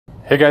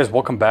Hey guys,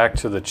 welcome back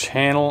to the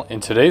channel.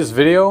 In today's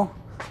video,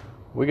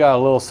 we got a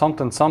little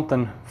something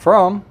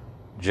from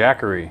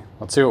Jackery.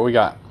 Let's see what we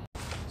got.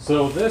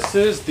 So this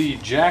is the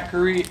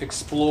Jackery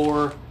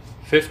Explorer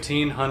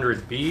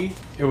 1500B.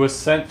 It was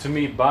sent to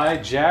me by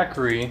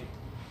Jackery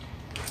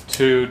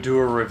to do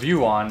a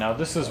review on. Now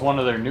this is one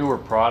of their newer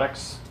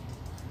products,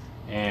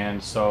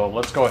 and so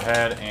let's go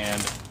ahead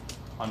and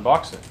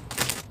unbox it.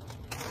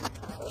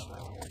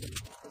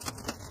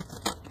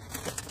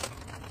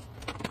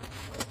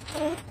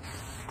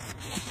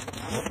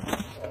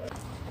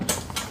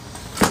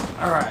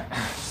 Alright,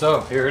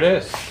 so here it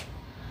is.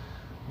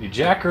 The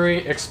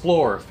Jackery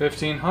Explorer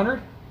 1500.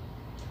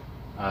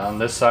 On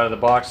this side of the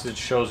box it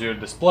shows you a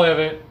display of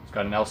it. It's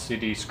got an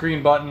LCD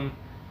screen button,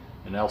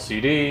 an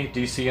LCD,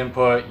 DC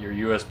input, your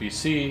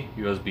USB-C,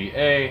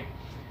 USB-A,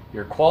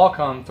 your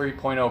Qualcomm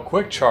 3.0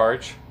 quick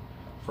charge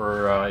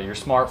for your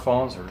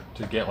smartphones, or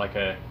to get like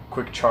a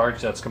quick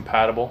charge that's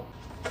compatible.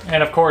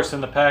 And of course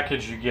in the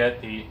package you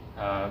get the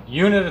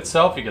unit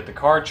itself, you get the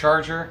car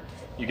charger,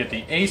 you get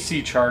the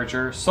AC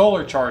charger,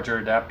 solar charger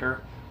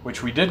adapter,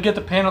 which we did get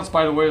the panels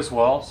by the way as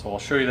well, so I'll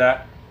show you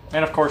that.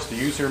 And of course the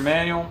user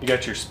manual. You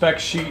got your spec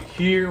sheet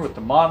here with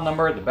the model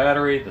number, the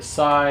battery, the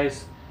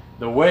size,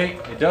 the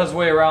weight. It does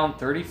weigh around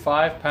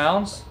 35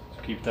 pounds,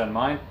 so keep that in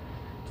mind.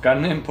 It's got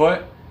an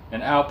input,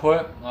 an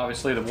output,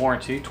 obviously the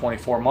warranty,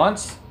 24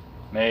 months,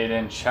 made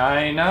in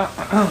China.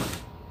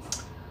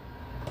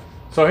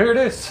 So here it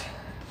is.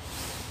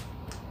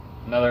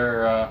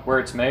 Another where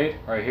it's made,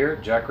 right here,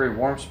 Jackery,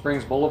 Warm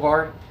Springs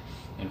Boulevard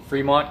in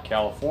Fremont,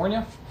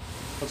 California.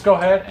 Let's go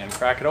ahead and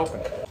crack it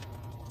open.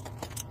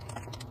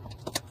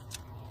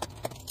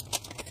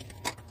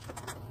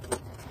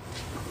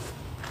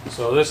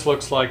 So this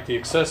looks like the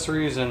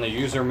accessories and the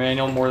user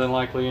manual more than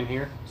likely in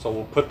here. So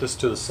we'll put this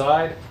to the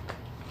side.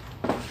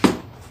 Got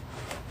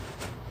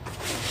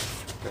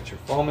your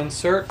foam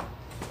insert.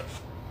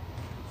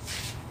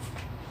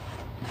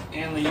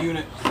 And the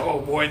unit. Oh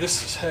boy,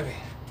 this is heavy.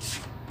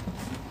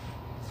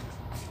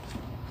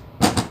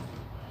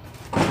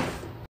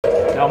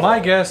 Now my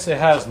guess, it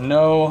has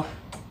no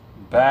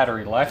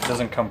battery life. It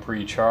doesn't come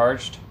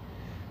pre-charged.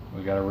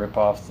 We got to rip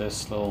off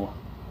this little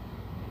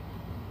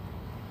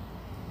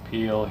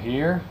peel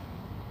here.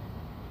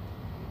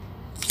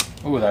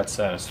 Ooh, that's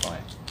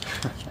satisfying.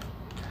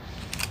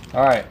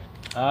 All right.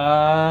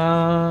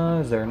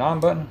 Is there an on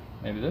button?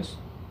 Maybe this.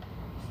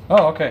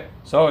 Oh, okay.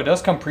 So it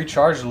does come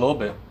pre-charged a little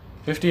bit.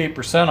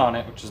 58% on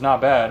it, which is not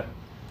bad.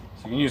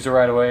 So you can use it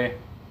right away.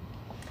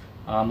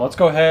 Let's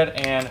go ahead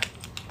and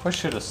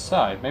push it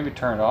aside. Maybe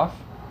turn it off.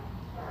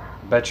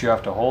 I bet you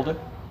have to hold it.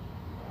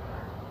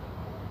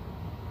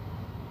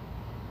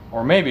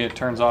 Or maybe it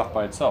turns off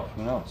by itself.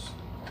 Who knows?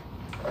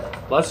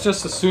 Let's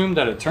just assume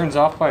that it turns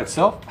off by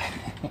itself.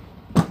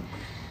 Now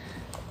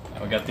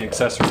we got the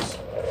accessories.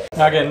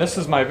 Now again, this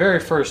is my very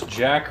first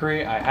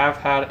Jackery. I have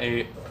had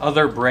a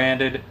other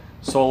branded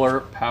solar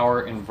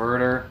power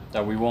inverter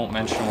that we won't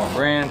mention what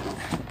brand.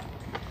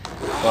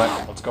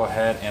 But let's go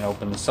ahead and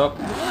open this up.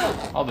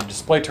 Oh, the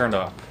display turned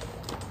off.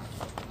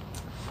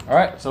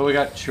 Alright, so we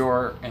got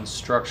your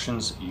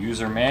instructions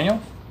user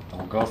manual that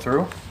we'll go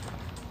through.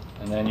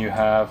 And then you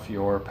have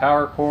your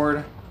power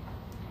cord.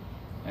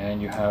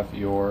 And you have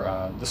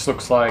your, this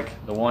looks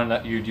like the one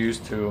that you'd use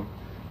to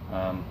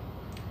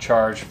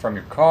charge from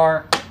your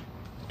car,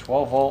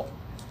 12 volt.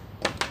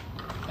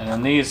 And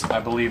then these, I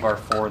believe, are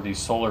for the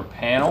solar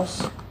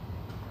panels.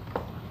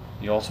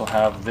 You also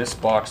have this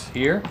box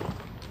here,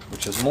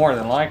 which is more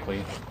than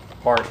likely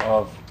part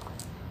of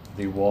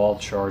the wall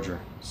charger.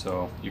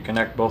 So you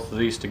connect both of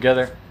these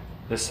together.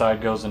 This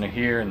side goes into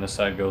here and this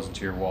side goes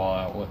into your wall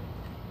outlet.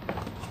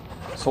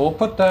 So we'll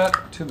put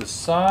that to the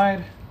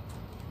side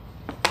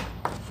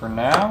for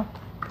now.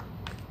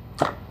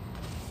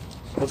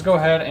 Let's go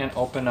ahead and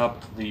open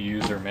up the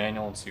user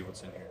manual and see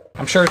what's in here.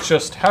 I'm sure it's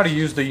just how to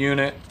use the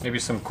unit, maybe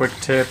some quick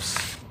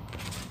tips.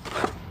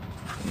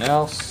 Nothing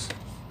else.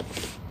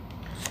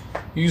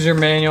 User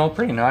manual,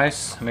 pretty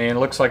nice. I mean, it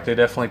looks like they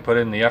definitely put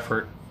in the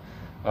effort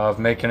of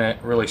making it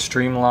really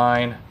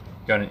streamlined.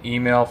 Got an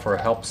email for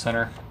a help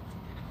center.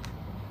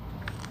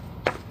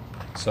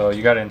 So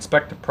you got to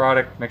inspect the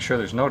product, make sure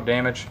there's no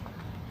damage.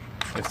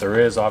 If there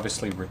is,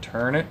 obviously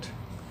return it.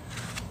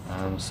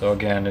 So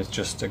again, it's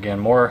just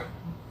more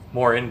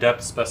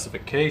in-depth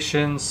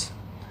specifications.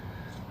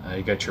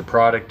 You got your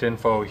product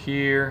info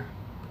here.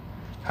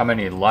 How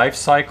many life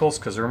cycles?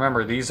 Because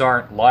remember, these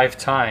aren't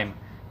lifetime.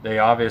 They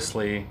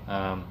obviously,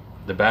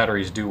 the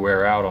batteries do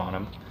wear out on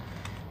them.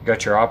 You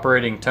got your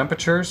operating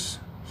temperatures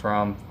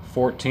from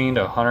 14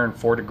 to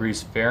 104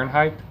 degrees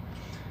Fahrenheit,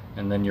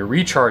 and then your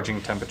recharging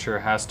temperature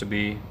has to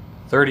be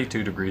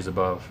 32 degrees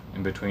above,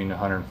 in between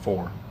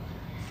 104.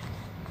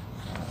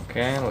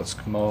 Okay, let's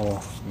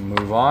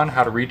move on.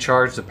 How to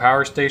recharge the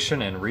power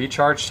station and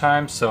recharge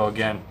time. So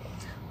again,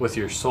 with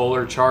your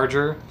solar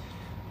charger,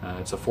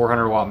 it's a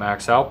 400 watt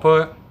max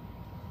output,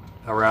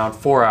 around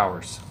 4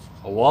 hours.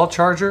 A wall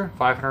charger,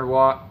 500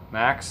 watt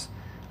max,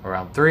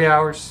 around 3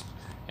 hours.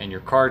 And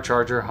your car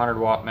charger, 100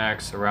 watt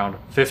max, around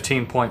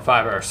 15.5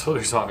 hours. So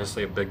there's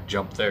obviously a big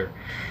jump there.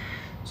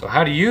 So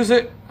how to use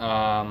it?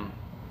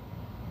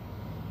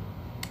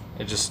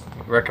 It just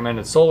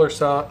recommended solar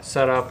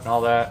setup and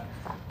all that.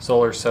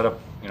 Solar setup,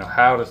 you know,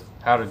 how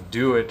to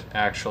do it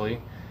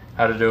actually,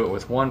 how to do it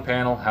with one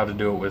panel, how to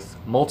do it with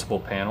multiple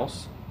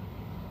panels.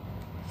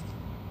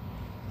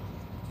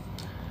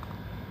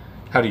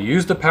 How to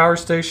use the power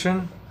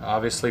station.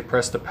 Obviously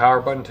press the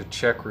power button to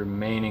check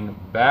remaining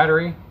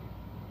battery.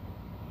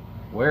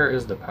 Where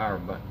is the power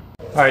button?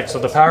 Alright, so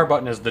the power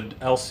button is the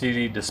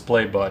LCD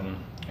display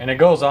button. And it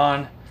goes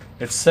on,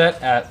 it's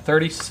set at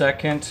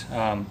 30-second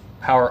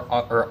power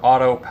or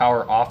auto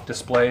power off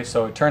display,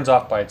 so it turns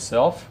off by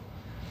itself.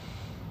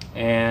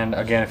 And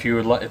again, if you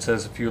would, it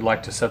says if you would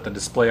like to set the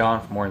display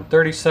on for more than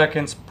 30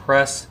 seconds,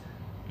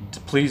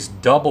 please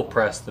double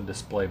press the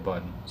display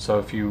button. So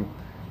if you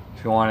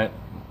want it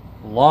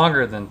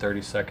longer than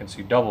 30 seconds,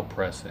 you double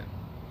press it.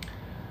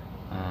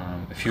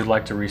 If you'd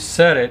like to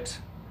reset it,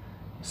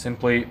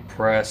 simply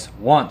press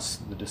once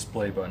the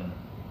display button.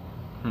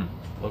 A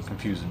little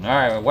confusing. All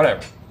right,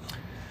 whatever.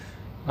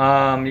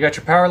 You got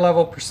your power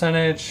level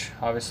percentage,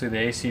 obviously the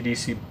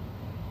AC/DC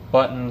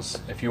buttons.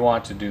 If you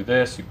want to do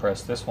this, you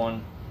press this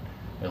one,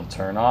 it'll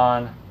turn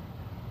on.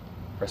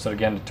 Press it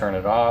again to turn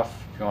it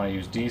off. If you want to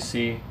use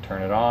DC,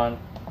 turn it on,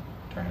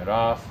 turn it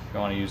off. If you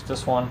want to use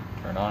this one,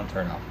 turn on,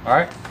 turn off. All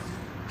right,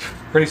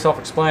 pretty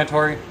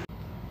self-explanatory.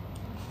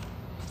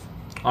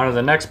 On to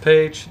the next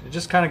page. It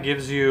just kind of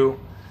gives you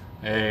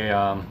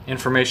a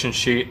information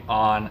sheet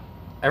on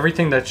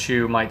everything that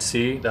you might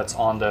see that's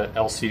on the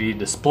LCD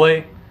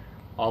display,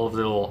 all of the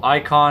little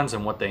icons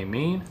and what they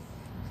mean.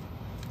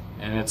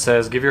 And it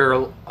says give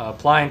your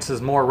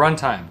appliances more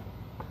runtime.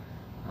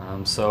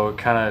 So it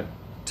kind of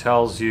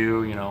tells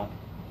you, you know,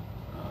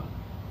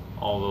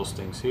 all those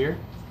things here.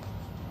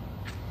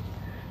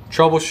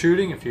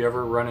 Troubleshooting if you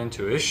ever run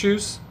into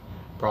issues.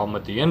 Problem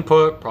with the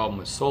input, problem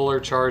with solar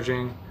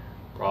charging,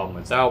 problem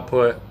with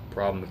output,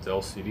 problem with the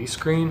LCD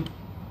screen.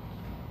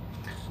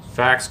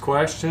 Facts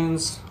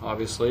questions,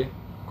 obviously,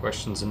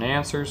 questions and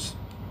answers.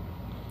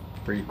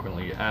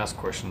 Frequently asked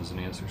questions and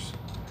answers.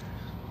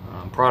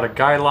 Product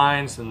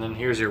guidelines, and then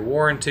here's your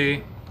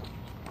warranty.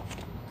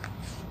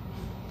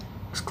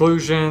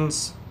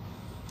 Exclusions,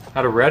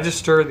 how to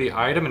register the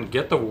item and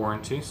get the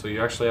warranty. So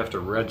you actually have to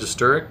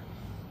register it,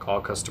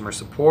 call customer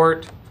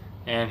support,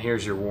 and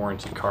here's your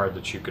warranty card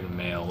that you can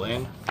mail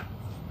in.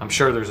 I'm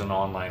sure there's an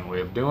online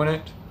way of doing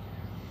it.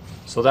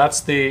 So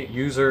that's the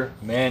user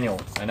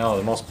manual. I know,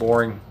 the most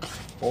boring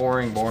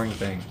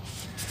thing.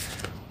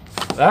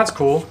 That's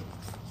cool.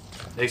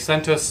 They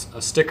sent us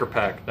a sticker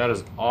pack. That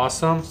is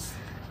awesome.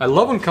 I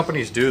love when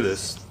companies do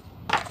this.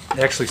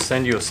 They actually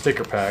send you a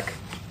sticker pack.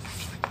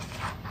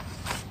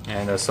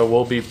 And so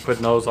we'll be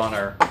putting those on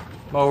our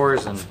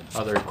mowers and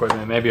other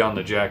equipment, maybe on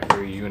the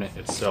Jackery unit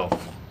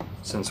itself.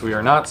 Since we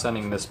are not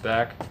sending this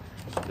back,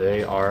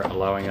 they are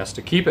allowing us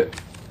to keep it,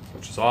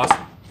 which is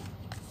awesome.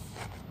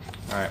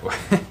 All right.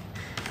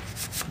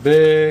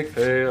 Big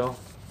fail.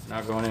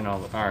 Not going in all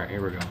the... Alright,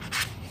 here we go.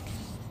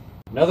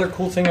 Another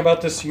cool thing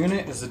about this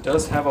unit is it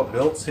does have a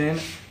built-in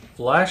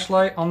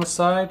flashlight on the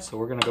side. So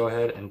we're going to go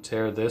ahead and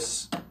tear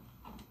this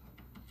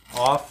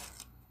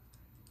off.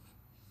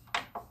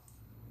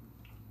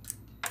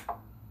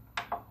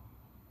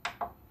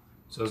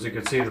 So as you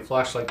can see, the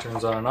flashlight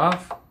turns on and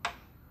off.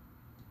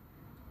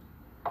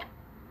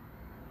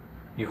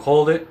 You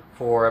hold it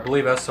for, I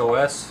believe,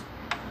 SOS.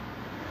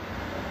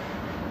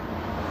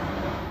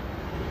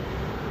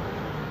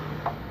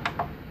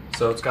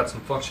 So it's got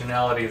some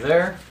functionality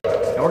there.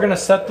 And we're gonna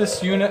set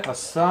this unit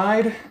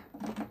aside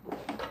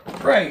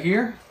right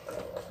here.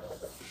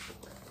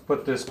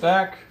 Put this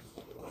back.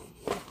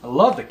 I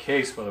love the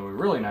case, by the way,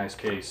 really nice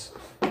case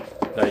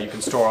that you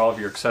can store all of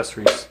your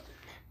accessories.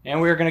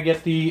 And we're gonna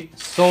get the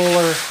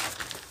solar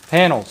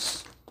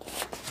panels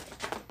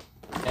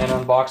and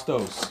unbox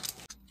those.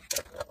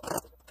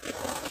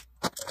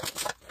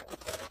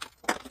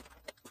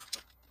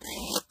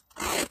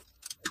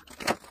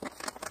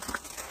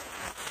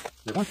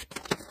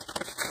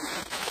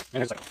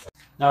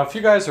 Now, if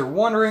you guys are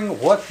wondering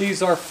what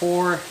these are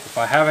for, if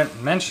I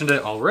haven't mentioned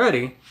it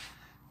already,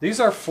 these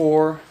are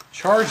for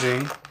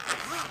charging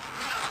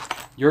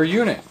your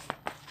unit.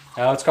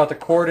 Now, it's got the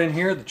cord in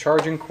here, the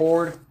charging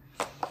cord,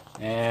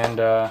 and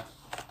let's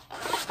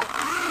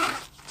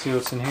see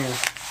what's in here.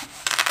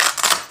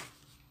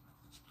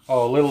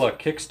 Oh, a little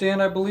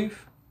kickstand, I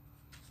believe.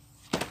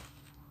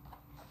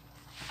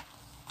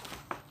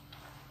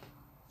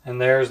 And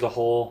there's the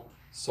whole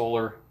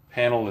solar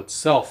panel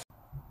itself.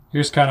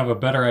 Here's kind of a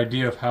better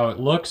idea of how it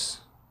looks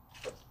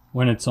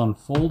when it's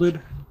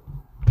unfolded.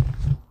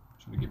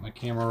 Try to get my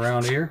camera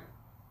around here.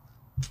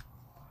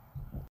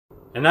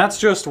 And that's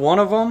just one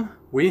of them.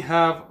 We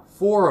have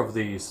 4 of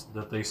these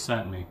that they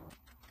sent me.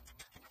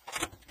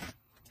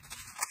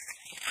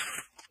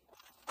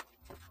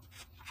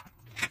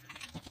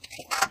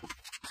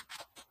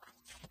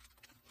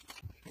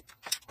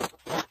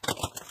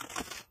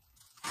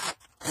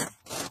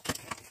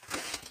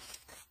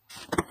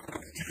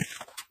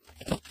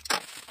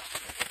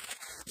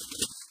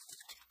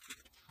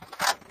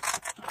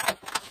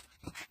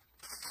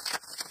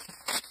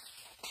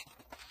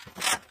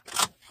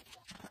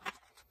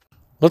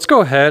 Let's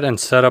go ahead and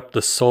set up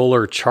the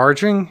solar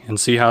charging and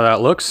see how that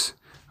looks.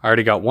 I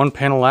already got one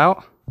panel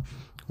out.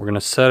 We're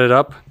gonna set it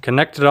up,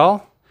 connect it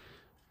all,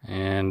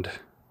 and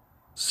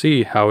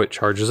see how it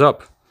charges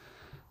up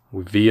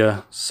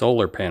via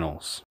solar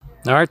panels.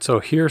 All right, so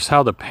here's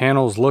how the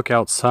panels look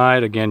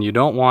outside. Again, you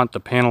don't want the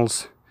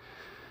panels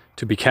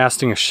to be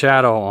casting a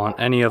shadow on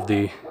any of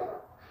the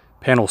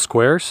panel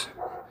squares.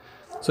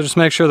 So just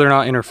make sure they're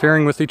not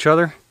interfering with each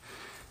other,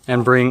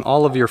 and bring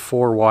all of your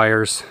 4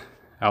 wires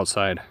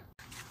outside.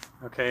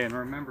 Okay, and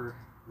remember,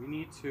 we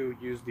need to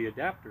use the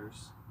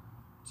adapters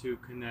to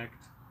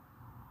connect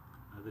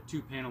the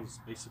 2 panels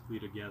basically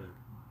together.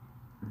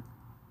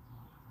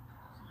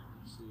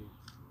 Let's see.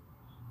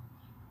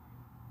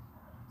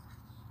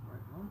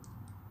 Right one.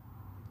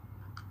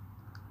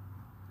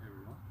 There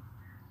we go.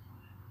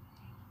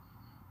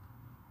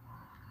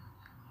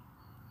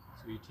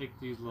 So you take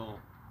these little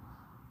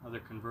other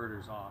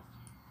converters off.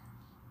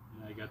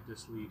 And I got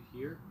this lead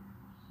here.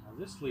 Now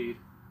this lead,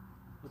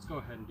 let's go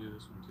ahead and do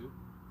this one too.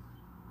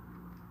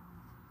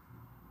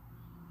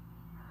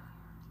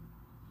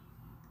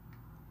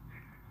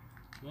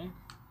 Okay,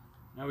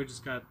 now we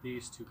just got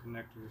these 2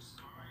 connectors,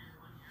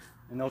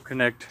 and they'll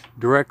connect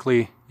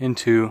directly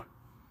into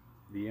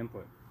the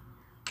input.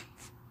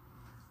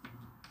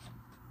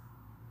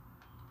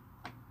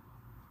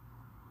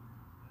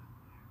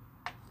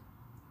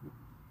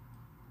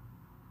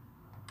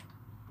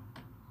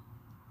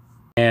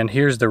 And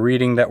here's the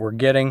reading that we're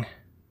getting.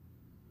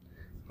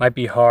 Might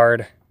be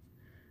hard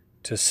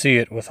to see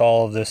it with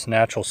all of this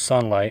natural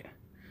sunlight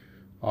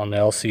on the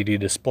LCD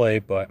display,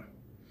 but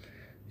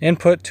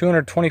input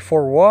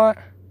 224 watt.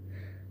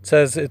 It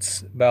says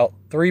it's about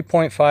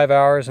 3.5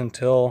 hours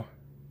until,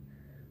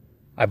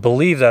 I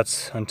believe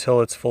that's until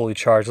it's fully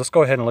charged. Let's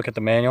go ahead and look at the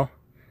manual.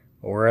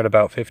 We're at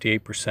about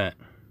 58%.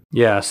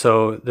 Yeah,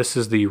 so this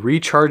is the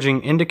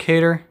recharging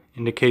indicator.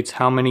 Indicates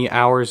how many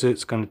hours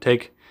it's going to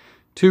take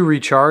to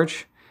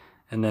recharge.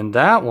 And then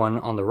that one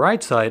on the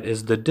right side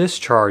is the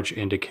discharge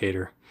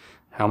indicator,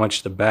 how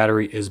much the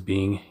battery is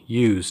being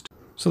used.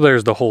 So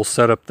there's the whole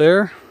setup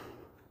there.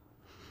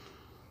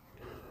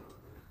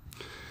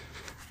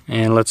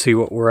 And let's see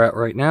what we're at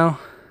right now.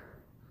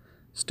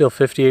 Still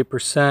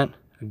 58%.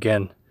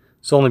 Again,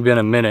 it's only been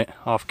a minute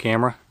off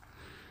camera.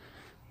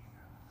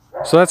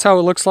 So that's how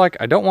it looks like.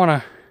 I don't want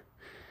to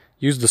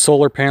use the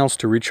solar panels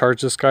to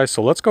recharge this guy,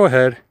 so let's go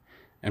ahead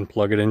and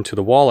plug it into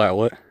the wall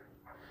outlet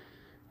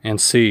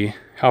and see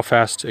how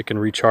fast it can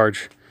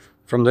recharge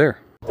from there.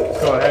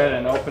 Let's go ahead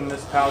and open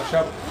this pouch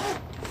up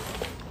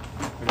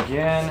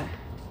again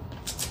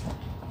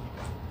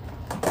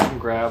and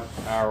grab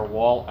our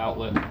wall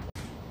outlet.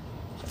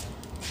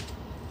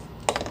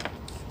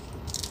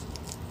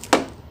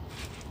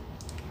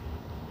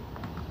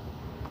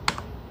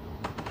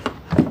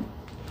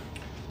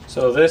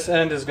 So this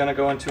end is going to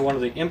go into one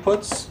of the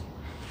inputs,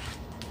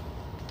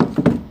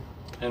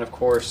 and of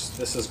course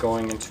this is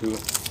going into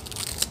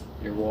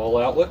your wall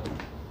outlet.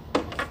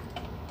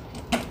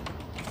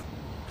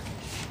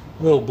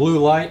 Little blue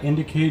light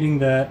indicating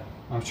that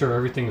I'm sure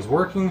everything is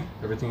working,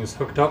 everything is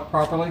hooked up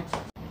properly.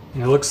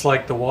 And it looks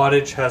like the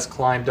wattage has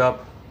climbed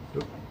up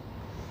to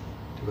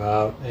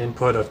about an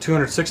input of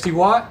 260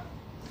 watt,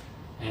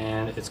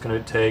 and it's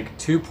going to take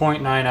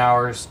 2.9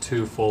 hours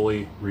to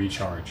fully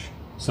recharge.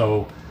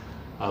 So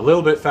a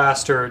little bit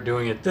faster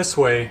doing it this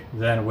way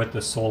than with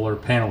the solar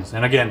panels.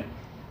 And again,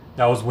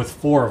 that was with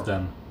 4 of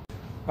them.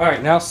 All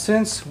right, now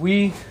since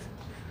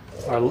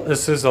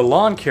this is a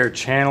lawn care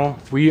channel,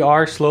 we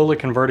are slowly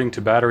converting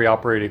to battery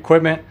operated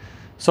equipment.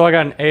 So I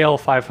got an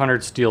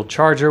AL500 steel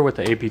charger with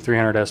the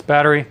AP300S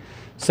battery,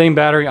 same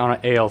battery on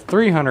an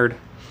AL300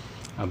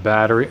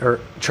 battery or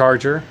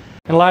charger.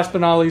 And last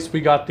but not least, we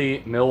got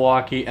the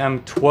Milwaukee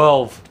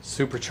M12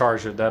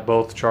 supercharger that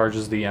both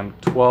charges the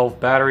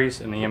M12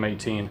 batteries and the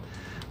M18.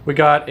 We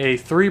got a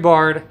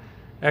 3-bar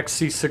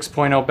XC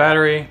 6.0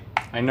 battery.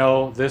 I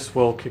know this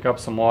will kick up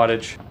some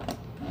wattage.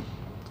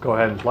 Let's go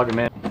ahead and plug them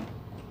in.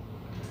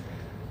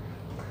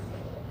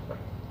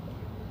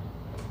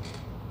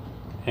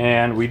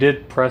 And we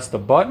did press the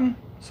button,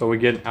 so we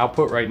get an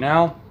output right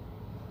now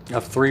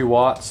of 3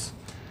 watts.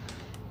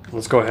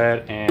 Let's go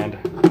ahead and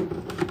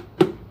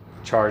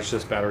charge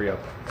this battery up.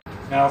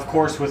 Now, of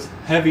course, with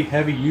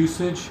heavy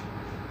usage,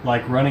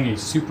 like running a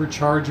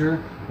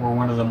supercharger or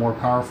one of the more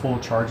powerful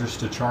chargers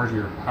to charge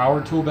your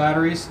power tool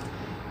batteries,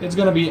 it's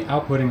going to be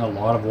outputting a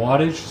lot of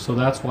wattage. So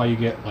that's why you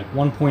get like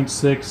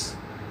 1.6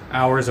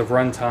 hours of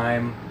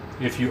runtime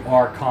if you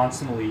are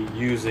constantly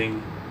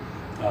using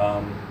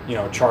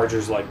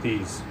chargers like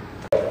these.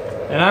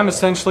 And I'm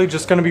essentially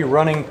just going to be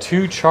running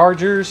 2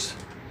 chargers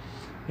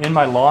in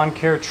my lawn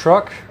care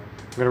truck.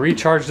 I'm going to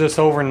recharge this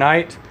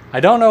overnight. I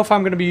don't know if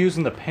I'm going to be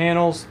using the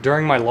panels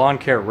during my lawn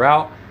care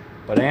route,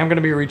 but I am going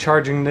to be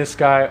recharging this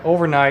guy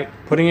overnight,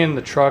 putting it in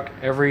the truck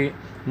every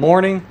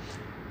morning,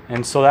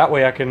 and so that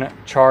way I can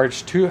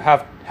charge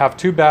have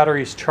 2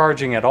 batteries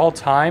charging at all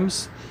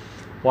times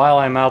while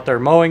I'm out there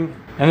mowing.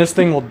 And this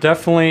thing will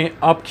definitely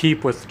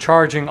upkeep with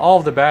charging all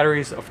of the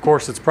batteries. Of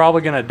course, it's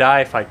probably going to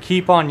die if I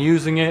keep on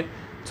using it.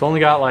 It's only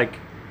got like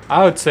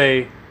I would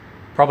say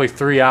probably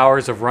 3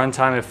 hours of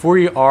runtime if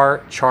we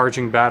are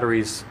charging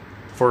batteries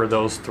for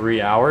those 3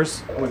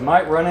 hours. We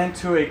might run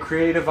into a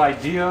creative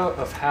idea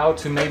of how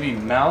to maybe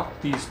mount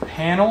these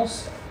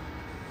panels.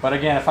 But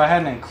again, if I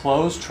had an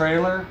enclosed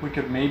trailer, we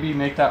could maybe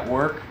make that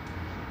work.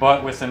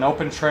 But with an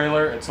open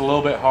trailer, it's a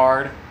little bit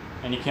hard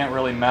and you can't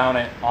really mount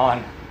it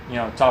on, you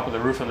know, top of the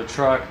roof of the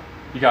truck.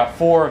 You got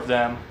 4 of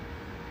them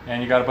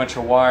and you got a bunch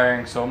of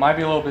wiring, so it might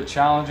be a little bit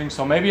challenging.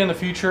 So maybe in the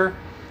future,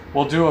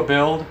 we'll do a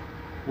build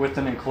with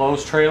an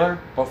enclosed trailer.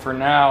 But for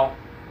now,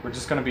 we're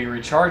just gonna be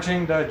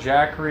recharging the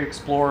Jackery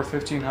Explorer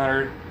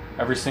 1500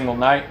 every single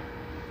night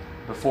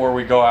before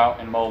we go out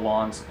and mow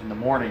lawns in the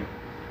morning.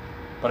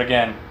 But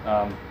again,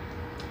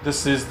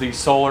 this is the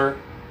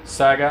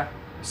Solarsaga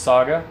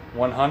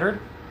 100,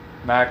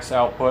 max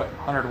output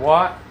 100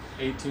 watt,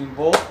 18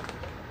 volt.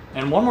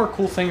 And one more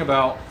cool thing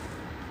about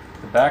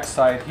the back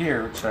side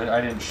here, which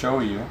I didn't show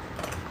you.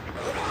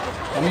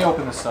 Let me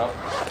open this up.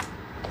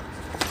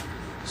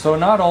 So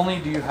not only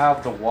do you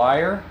have the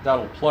wire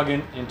that'll plug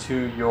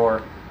into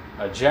your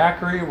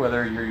Jackery,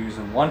 whether you're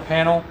using 1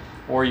 panel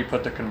or you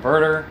put the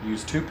converter,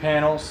 use 2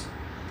 panels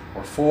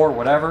or 4,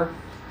 whatever.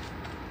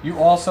 You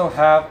also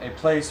have a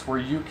place where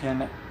you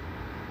can,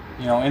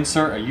 you know,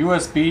 insert a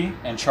USB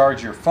and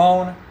charge your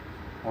phone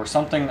or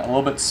something a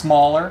little bit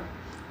smaller,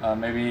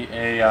 maybe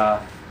a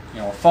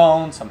a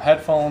phone, some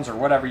headphones, or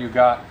whatever you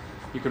got.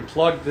 You can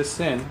plug this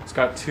in. It's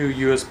got 2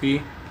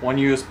 USB, one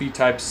USB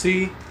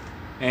Type-C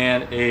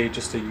and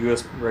just a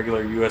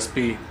regular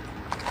USB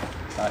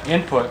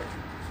input.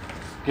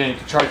 Again, you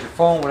can charge your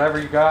phone, whatever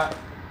you got.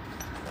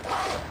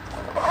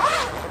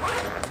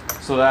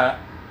 So that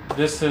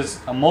this is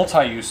a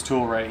multi-use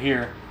tool right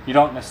here. You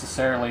don't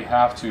necessarily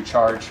have to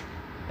charge.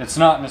 It's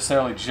not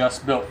necessarily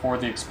just built for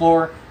the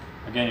Explorer.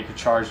 Again, you can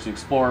charge the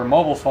Explorer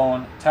mobile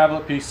phone,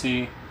 tablet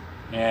PC,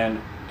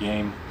 and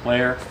game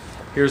player.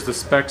 Here's the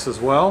specs as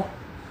well.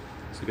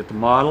 So you get the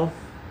model,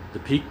 the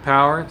peak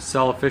power,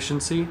 cell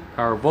efficiency,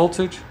 power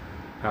voltage,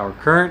 power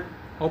current,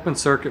 open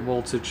circuit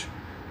voltage,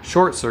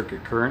 short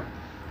circuit current,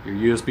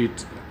 your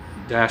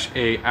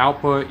USB-A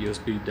output,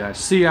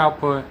 USB-C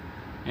output,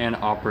 and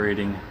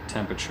operating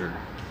temperature.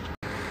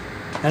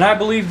 And I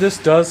believe this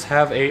does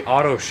have a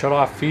auto shut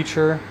off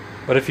feature,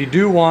 but if you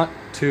do want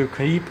to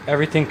keep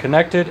everything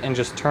connected and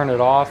just turn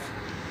it off,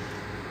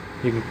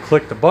 you can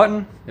click the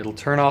button, it'll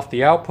turn off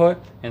the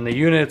output, and the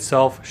unit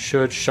itself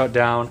should shut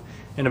down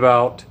in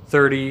about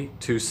 30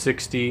 to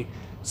 60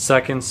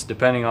 seconds,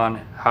 depending on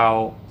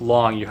how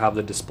long you have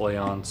the display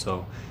on.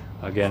 So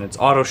again, it's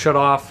auto shut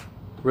off,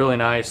 really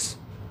nice.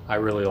 I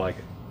really like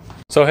it.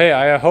 So hey,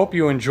 I hope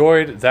you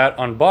enjoyed that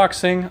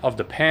unboxing of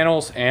the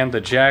panels and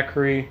the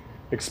Jackery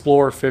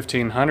Explorer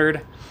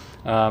 1500.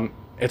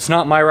 It's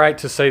not my right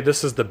to say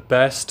this is the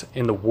best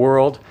in the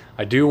world.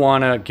 I do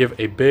want to give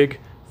a big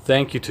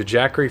thank you to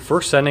Jackery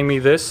for sending me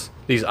these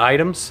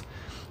items,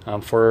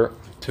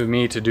 to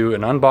me to do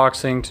an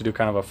unboxing, to do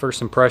kind of a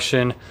first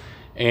impression,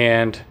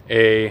 and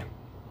and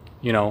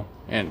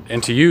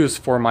to use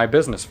for my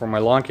business, for my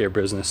lawn care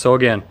business. So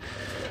again,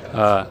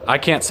 I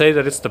can't say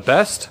that it's the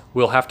best.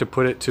 We'll have to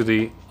put it to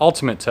the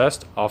ultimate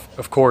test.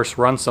 Of course,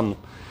 run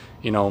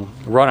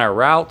our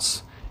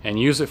routes and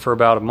use it for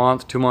about a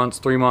month, 2 months,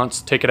 3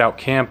 months, take it out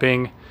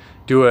camping,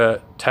 do a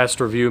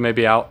test review,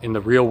 maybe out in the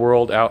real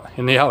world, out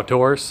in the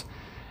outdoors,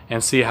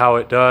 and see how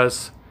it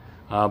does.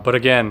 But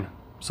again,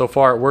 so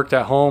far it worked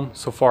at home.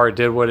 So far it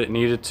did what it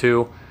needed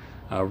to.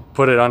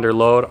 Put it under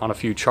load on a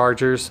few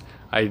chargers.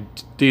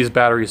 These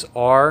batteries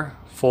are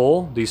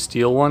full, these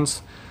steel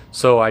ones.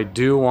 So I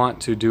do want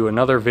to do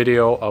another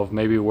video of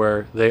maybe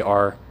where they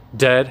are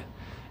dead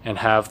and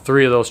have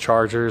 3 of those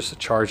chargers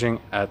charging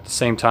at the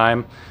same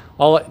time.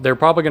 They're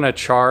probably going to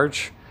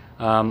charge.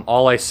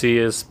 All I see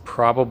is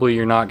probably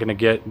you're not going to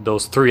get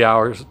those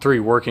 3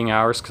 working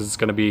hours, because it's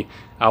going to be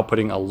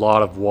outputting a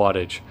lot of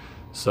wattage.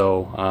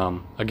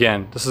 So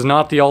again, this is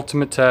not the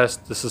ultimate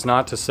test. This is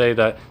not to say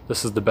that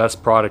this is the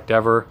best product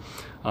ever.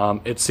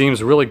 It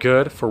seems really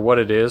good for what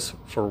it is,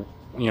 for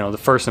the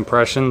first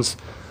impressions.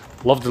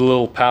 Love the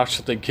little pouch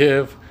that they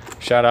give.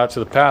 Shout out to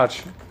the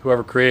pouch,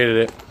 whoever created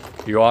it.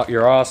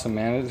 You're awesome,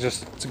 man.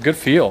 It's a good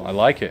feel. I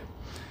like it.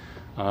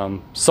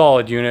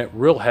 Solid unit,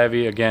 real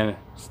heavy. Again,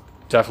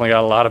 definitely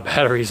got a lot of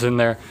batteries in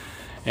there,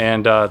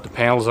 and the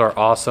panels are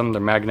awesome.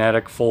 They're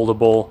magnetic,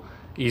 foldable,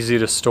 easy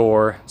to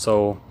store,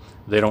 so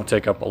they don't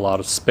take up a lot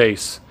of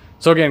space.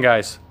 So again,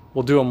 guys,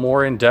 we'll do a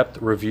more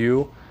in-depth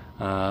review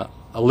a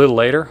little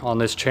later on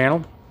this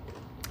channel.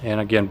 And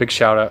again, big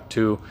shout out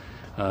to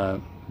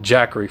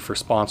Jackery for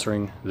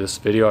sponsoring this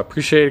video. I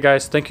appreciate it,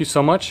 guys. Thank you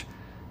so much.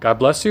 God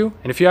bless you.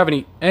 And if you have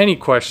any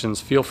questions,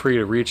 feel free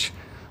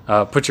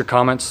to put your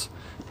comments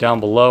down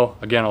below.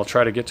 Again, I'll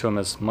try to get to them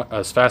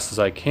as fast as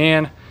I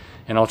can,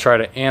 and I'll try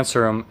to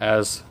answer them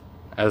as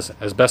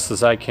best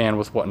as I can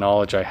with what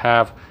knowledge I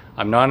have.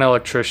 I'm not an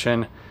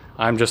electrician.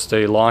 I'm just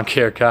a lawn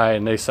care guy,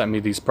 and they sent me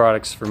these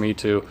products for me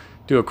to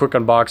do a quick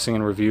unboxing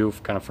and review,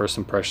 kind of first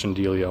impression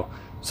dealio.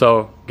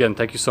 So again,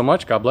 thank you so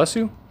much. God bless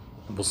you,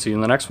 and we'll see you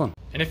in the next one.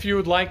 And And if you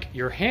would like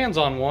your hands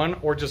on one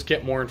or just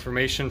get more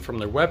information from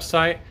their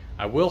website,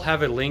 I will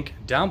have a link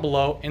down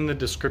below in the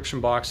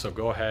description box, so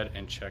go ahead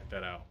and check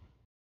that out.